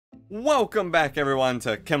Welcome back everyone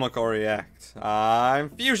to Chemical React. I'm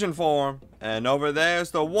Fusion Form, and over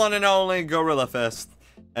there's the one and only Gorilla Fist.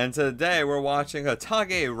 And today we're watching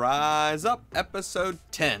Hataage Rise Up episode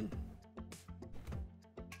 10.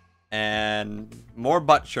 And more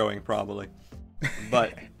butt showing probably.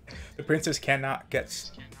 But the princess cannot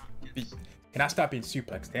stop being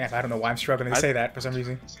suplexed. Damn, I don't know why I'm struggling to say that for some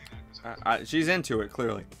reason. She's into it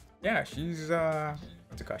clearly. Yeah, she's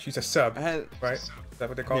what's it called? She's a sub, right? Is that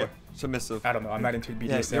what they call it? Submissive. I don't know. I'm not into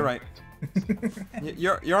BDSM. Yeah, you're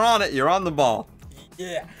right. you're on it. You're on the ball.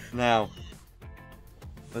 Yeah. Now,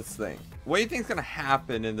 let's think. What do you think's gonna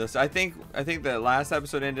happen in this? I think the last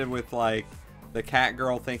episode ended with like the cat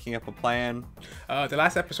girl thinking up a plan. The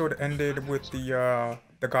last episode ended with the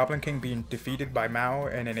Goblin King being defeated by Mao,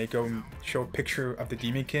 and then they go and show a picture of the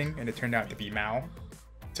Demon King, and it turned out to be Mao.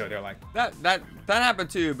 So they're like that happened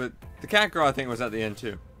too, but the cat girl I think was at the end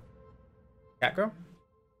too. Cat girl?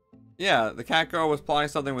 Yeah, the cat girl was plotting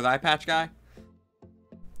something with Eye Patch Guy.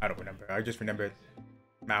 I don't remember. I just remember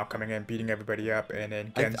Mao coming in, beating everybody up, and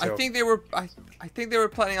then Genzo. I think they were. I think they were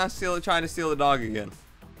planning on trying to steal the dog again.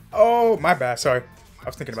 Oh, my bad. Sorry, I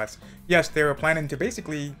was thinking about this. Yes, they were planning to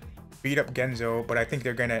basically beat up Genzo, but I think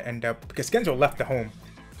they're gonna end up because Genzo left the home,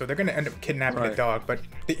 so they're gonna end up kidnapping the dog. But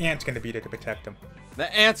the ant's gonna be there to protect him.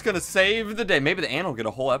 The ant's gonna save the day. Maybe the ant will get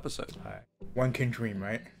a whole episode. One can dream,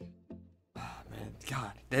 right? Man,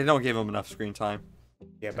 God, they don't give him enough screen time.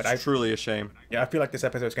 Yeah, but it's truly a shame. Yeah, I feel like this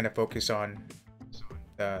episode is gonna focus on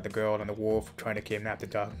the girl and the wolf trying to kidnap the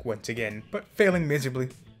dog once again, but failing miserably.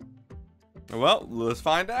 Well, let's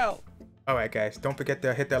find out. All right, guys, don't forget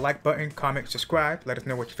to hit that like button, comment, subscribe. Let us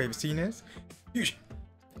know what your favorite scene is.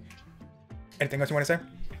 Anything else you want to say?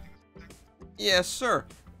 Yes, sir.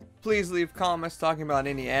 Please leave comments talking about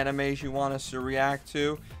any animes you want us to react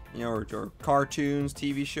to, you know, or cartoons,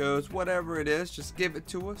 TV shows, whatever it is. Just give it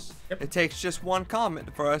to us. Yep. It takes just one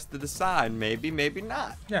comment for us to decide. Maybe, maybe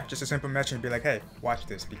not. Yeah, just a simple message and be like, hey, watch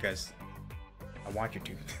this because I want you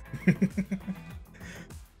to.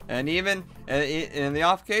 And even in the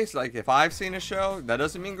off case, like if I've seen a show, that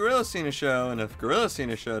doesn't mean Gorilla's seen a show. And if Gorilla's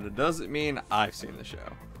seen a show, that doesn't mean I've seen the show.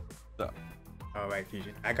 So. All right,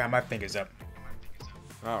 Fusion. I got my fingers up.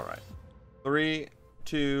 All right. 3,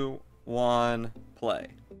 2, 1, play.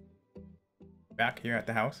 Back here at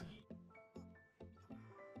the house.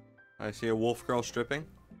 I see a wolf girl stripping.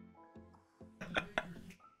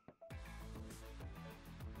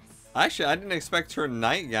 Actually, I didn't expect her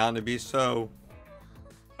nightgown to be so.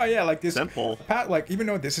 Oh yeah, like this simple. Like even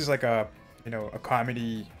though this is like a a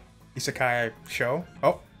comedy isekai show.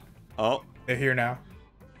 Oh, they're here now.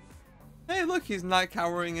 Hey, look, he's not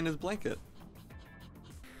cowering in his blanket.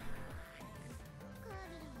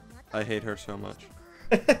 I hate her so much.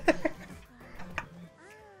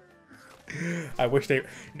 I wish they. You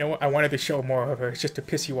know what? I wanted to show more of her just to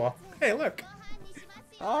piss you off. Hey, look.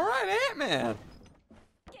 All right, Ant-Man.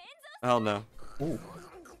 Hell no. Ooh.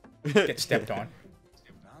 Get stepped on.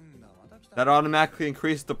 That automatically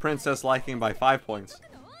increased the princess liking by 5 points.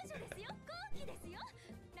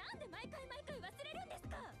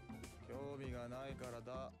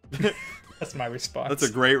 That's my response. That's a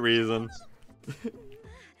great reason.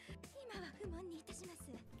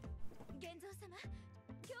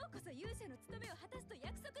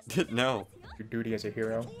 No. Your duty as a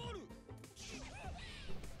hero.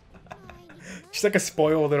 She's like a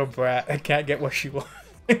spoiled little brat that can't get what she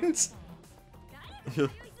wants.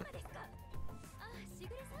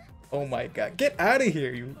 Oh my god. Get out of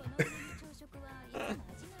here, you.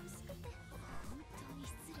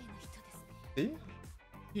 See?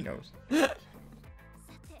 He knows.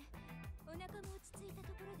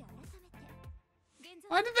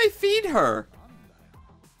 Why did they feed her?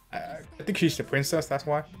 I think she's the princess, that's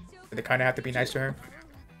why. They kind of have to be nice to her.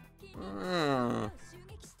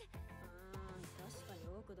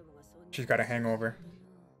 She's got a hangover.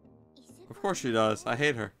 Of course she does. I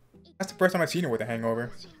hate her. That's the first time I've seen her with a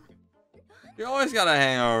hangover. You always got a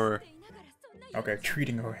hangover. Okay,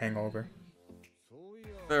 treating her hangover.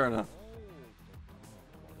 Fair enough.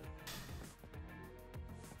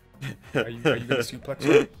 Are you gonna suplex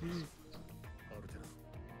her?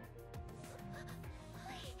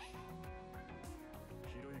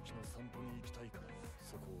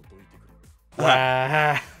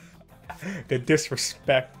 Wow. The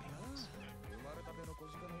disrespect.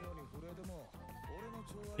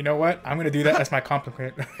 You know what? I'm gonna do that as my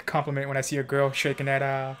compliment when I see a girl shaking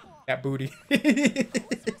that booty.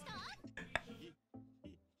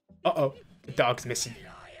 Uh-oh. The dog's missing.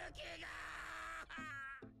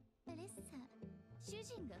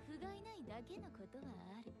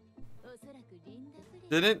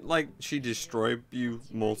 Didn't, like, she destroy you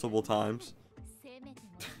multiple times?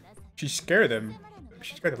 She scared them.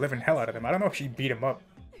 She scared the living hell out of them. I don't know if she beat him up.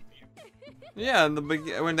 Yeah, in the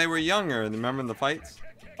when they were younger. Remember in the fights?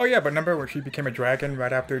 Oh yeah, but remember where she became a dragon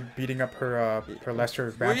right after beating up her her lesser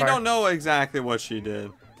vampire? We don't know exactly what she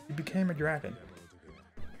did. She became a dragon.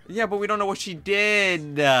 Yeah, but we don't know what she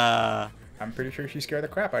did. I'm pretty sure she scared the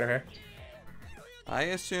crap out of her. I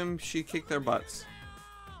assume she kicked their butts.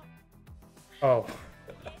 Oh.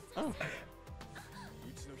 Oh.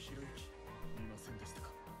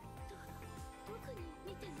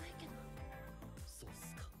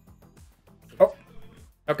 Oh.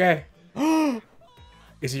 Okay.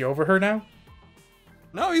 Is he over her now?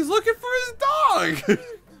 No, he's looking for his dog.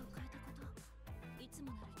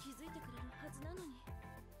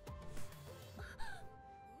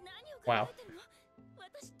 Wow.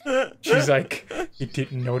 She's like, he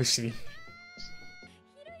didn't notice me.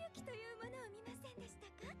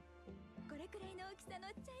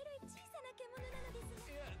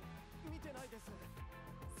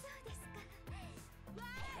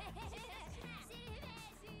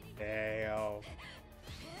 Damn.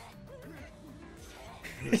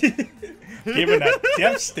 Giving a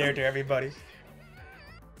death stare to everybody.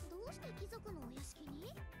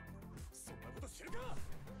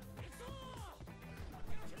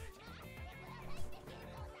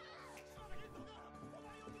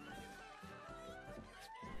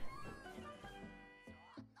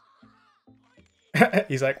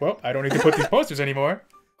 He's like, well, I don't need to put these posters anymore.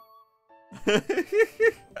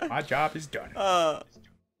 My job is done. I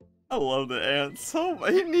love the ant so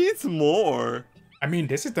much. He needs more. I mean,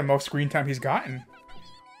 this is the most screen time he's gotten.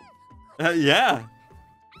 Yeah.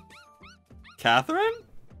 Catherine?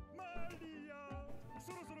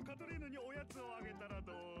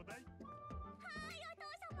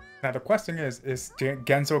 Now the question is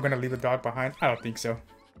Genzo gonna leave the dog behind? I don't think so.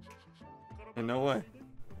 No way.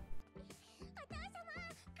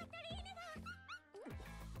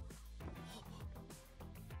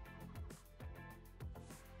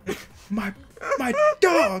 My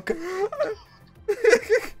dog!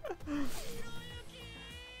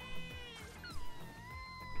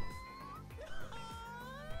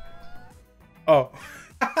 Oh.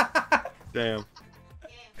 Damn.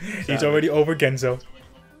 He's already over Genzo.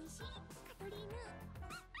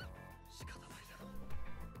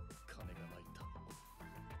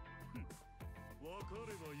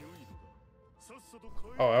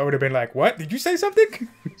 Oh, I would have been like, what? Did you say something?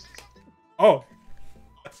 Oh.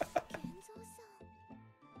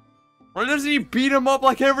 Why doesn't he beat him up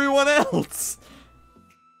like everyone else?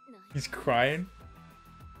 He's crying.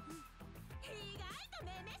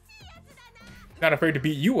 Not afraid to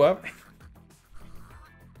beat you up.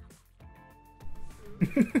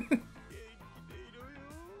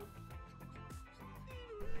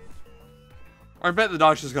 I bet the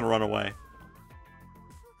dog's just gonna run away.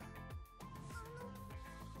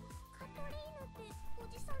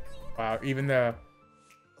 Wow, even the...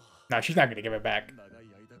 Nah, she's not gonna give it back.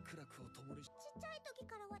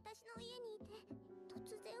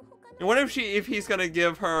 What if he's gonna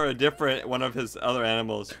give her a different one of his other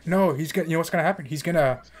animals? No, he's gonna. You know what's gonna happen? He's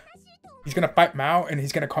gonna fight Mao, and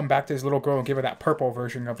he's gonna come back to his little girl and give her that purple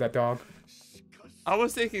version of that dog. I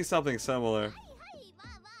was thinking something similar.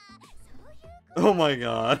 Oh my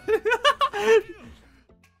god.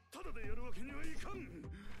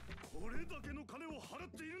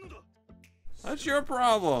 That's your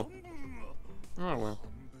problem. Oh well.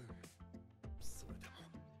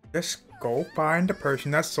 Just go find the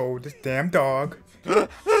person that sold this damn dog,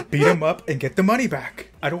 beat him up, and get the money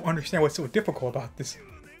back. I don't understand what's so difficult about this.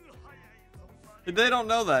 They don't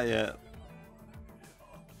know that yet.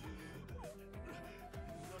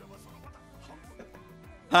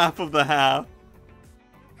 Half of the half.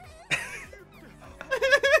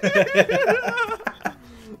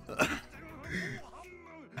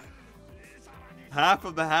 Half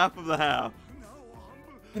of the half of the half.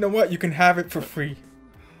 You know what? You can have it for free.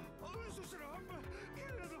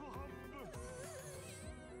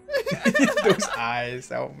 Those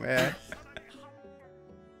eyes, oh man.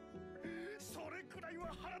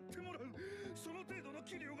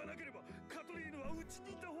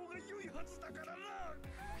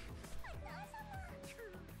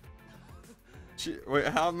 Wait,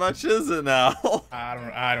 how much is it now?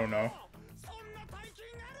 I don't know.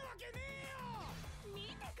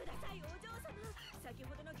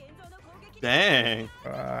 Dang.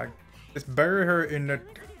 Just bury her in the...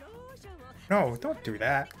 No, don't do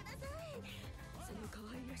that.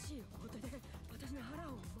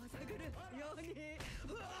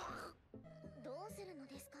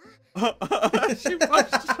 She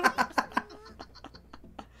punched him.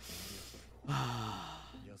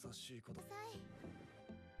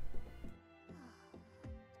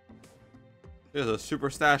 There's a super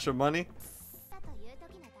stash of money.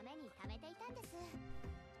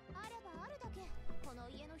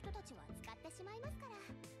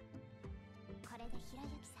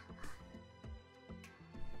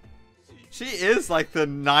 She is like the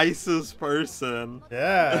nicest person.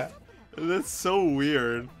 Yeah. That's so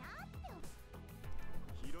weird.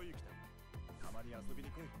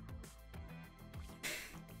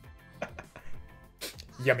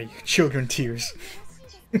 Yummy. Children tears.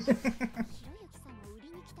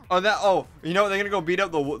 Oh, you know what? They're gonna go beat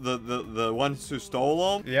up the ones who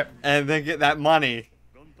stole them. Yep. And then get that money.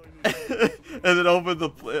 And then open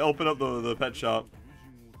up the pet shop.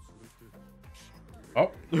 Oh,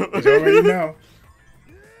 you already know.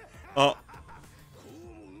 Oh.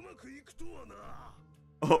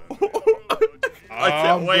 Oh. I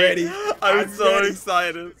can't wait. Ready. I'm so ready.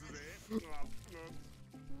 excited.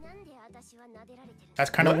 That's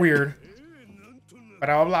kind of weird. But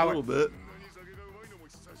I'll allow A little bit.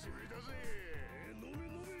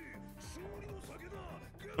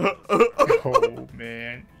 Oh,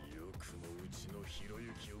 man.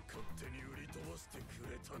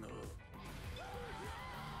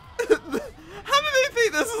 How do they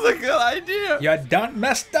think this is a good idea? You're done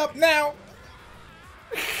messed up now.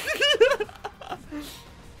 Is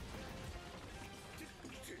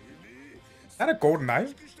that a gold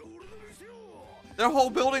knife? Their whole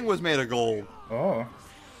building was made of gold. Oh.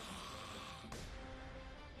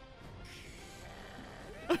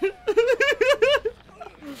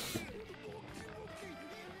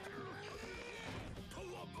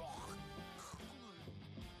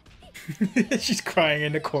 She's crying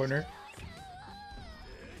in the corner.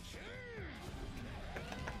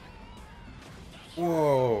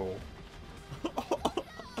 Whoa.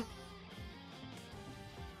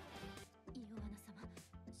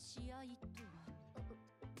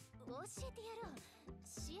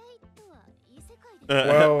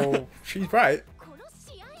 Well, she's right.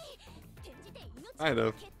 I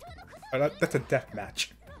know. Oh, that's a death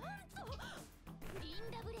match.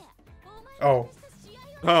 Oh.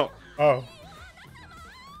 Oh. Oh.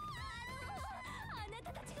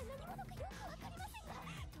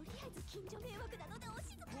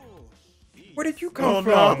 Where did you come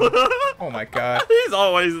from? No. Oh my god. He's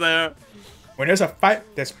always there. When there's a fight,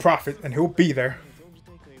 there's profit, and he'll be there.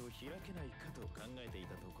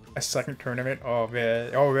 A second tournament? Oh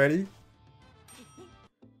man, already?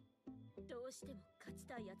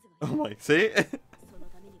 Oh my, see?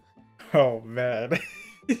 Oh man.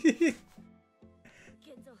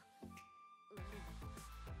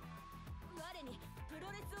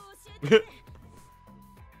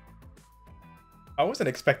 I wasn't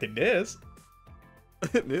expecting this.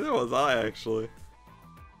 Neither was I, actually.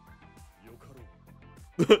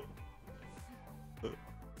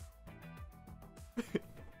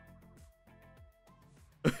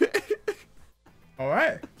 All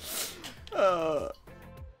right.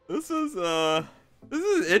 This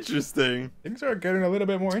is interesting. Things are getting a little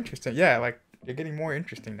bit more interesting. Yeah, like they're getting more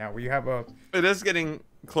interesting now. We have a. It is getting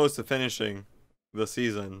close to finishing the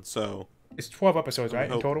season, so. It's 12 episodes,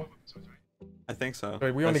 right, in total? I think so.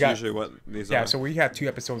 So we only That's got usually what these are. Yeah, so we have 2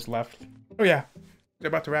 episodes left. Oh yeah, they're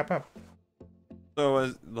about to wrap up. So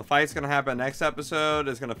is the fight's gonna happen next episode?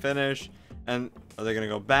 It's gonna finish, and are they gonna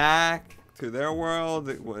go back to their world?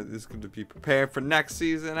 Is going to be prepared for next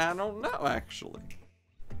season? I don't know, actually.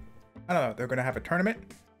 I don't know. They're gonna have a tournament.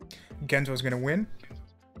 Genzo's gonna win.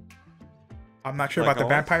 I'm not sure Like about the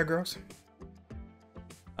always? vampire girls.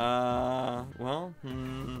 Well,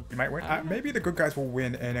 You might win. Maybe the good guys will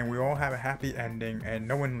win, and then we all have a happy ending, and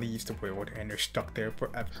no one leaves the world, and they're stuck there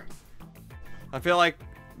forever. I feel like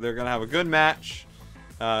they're gonna have a good match.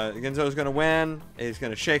 Genzo's gonna win. He's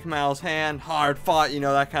gonna shake Mal's hand, hard fought, you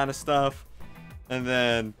know, that kind of stuff. And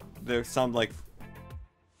then there's some like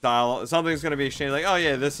dialogue. Something's gonna be exchanged, like, oh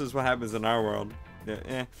yeah, this is what happens in our world.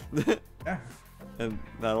 Yeah. Yeah. And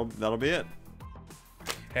that'll be it.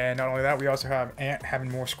 And not only that, we also have Ant having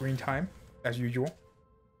more screen time, as usual.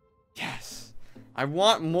 Yes. I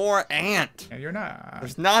want more Ant. And you're not.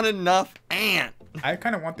 There's not enough Ant. I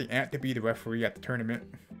kind of want the Ant to be the referee at the tournament.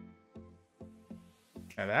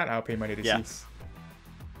 And that I'll pay money to see.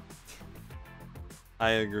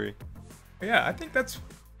 I agree. But yeah, I think that's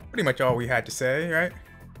pretty much all we had to say, right?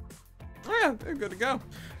 Oh yeah, they're good to go.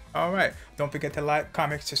 All right. Don't forget to like,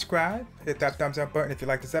 comment, subscribe. Hit that thumbs up button if you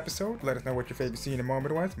like this episode. Let us know what your favorite scene and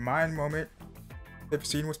moment was. My favorite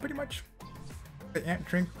scene was pretty much the Ant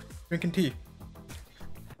drinking tea.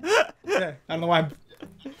 Yeah, I don't know why.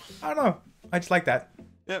 I don't know. I just like that.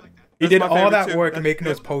 Yep. He That's did my all favorite that too. work making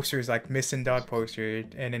those posters, like missing dog posters,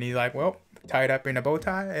 and then he's like, well, tied up in a bow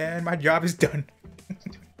tie, and my job is done.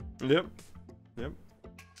 Yep. Yep.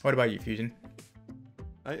 What about you, Fusion?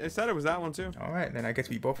 I said it was that one too. All right, then I guess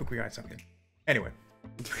we both agree on something. Anyway,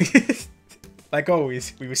 like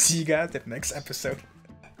always, we will see you guys at the next episode.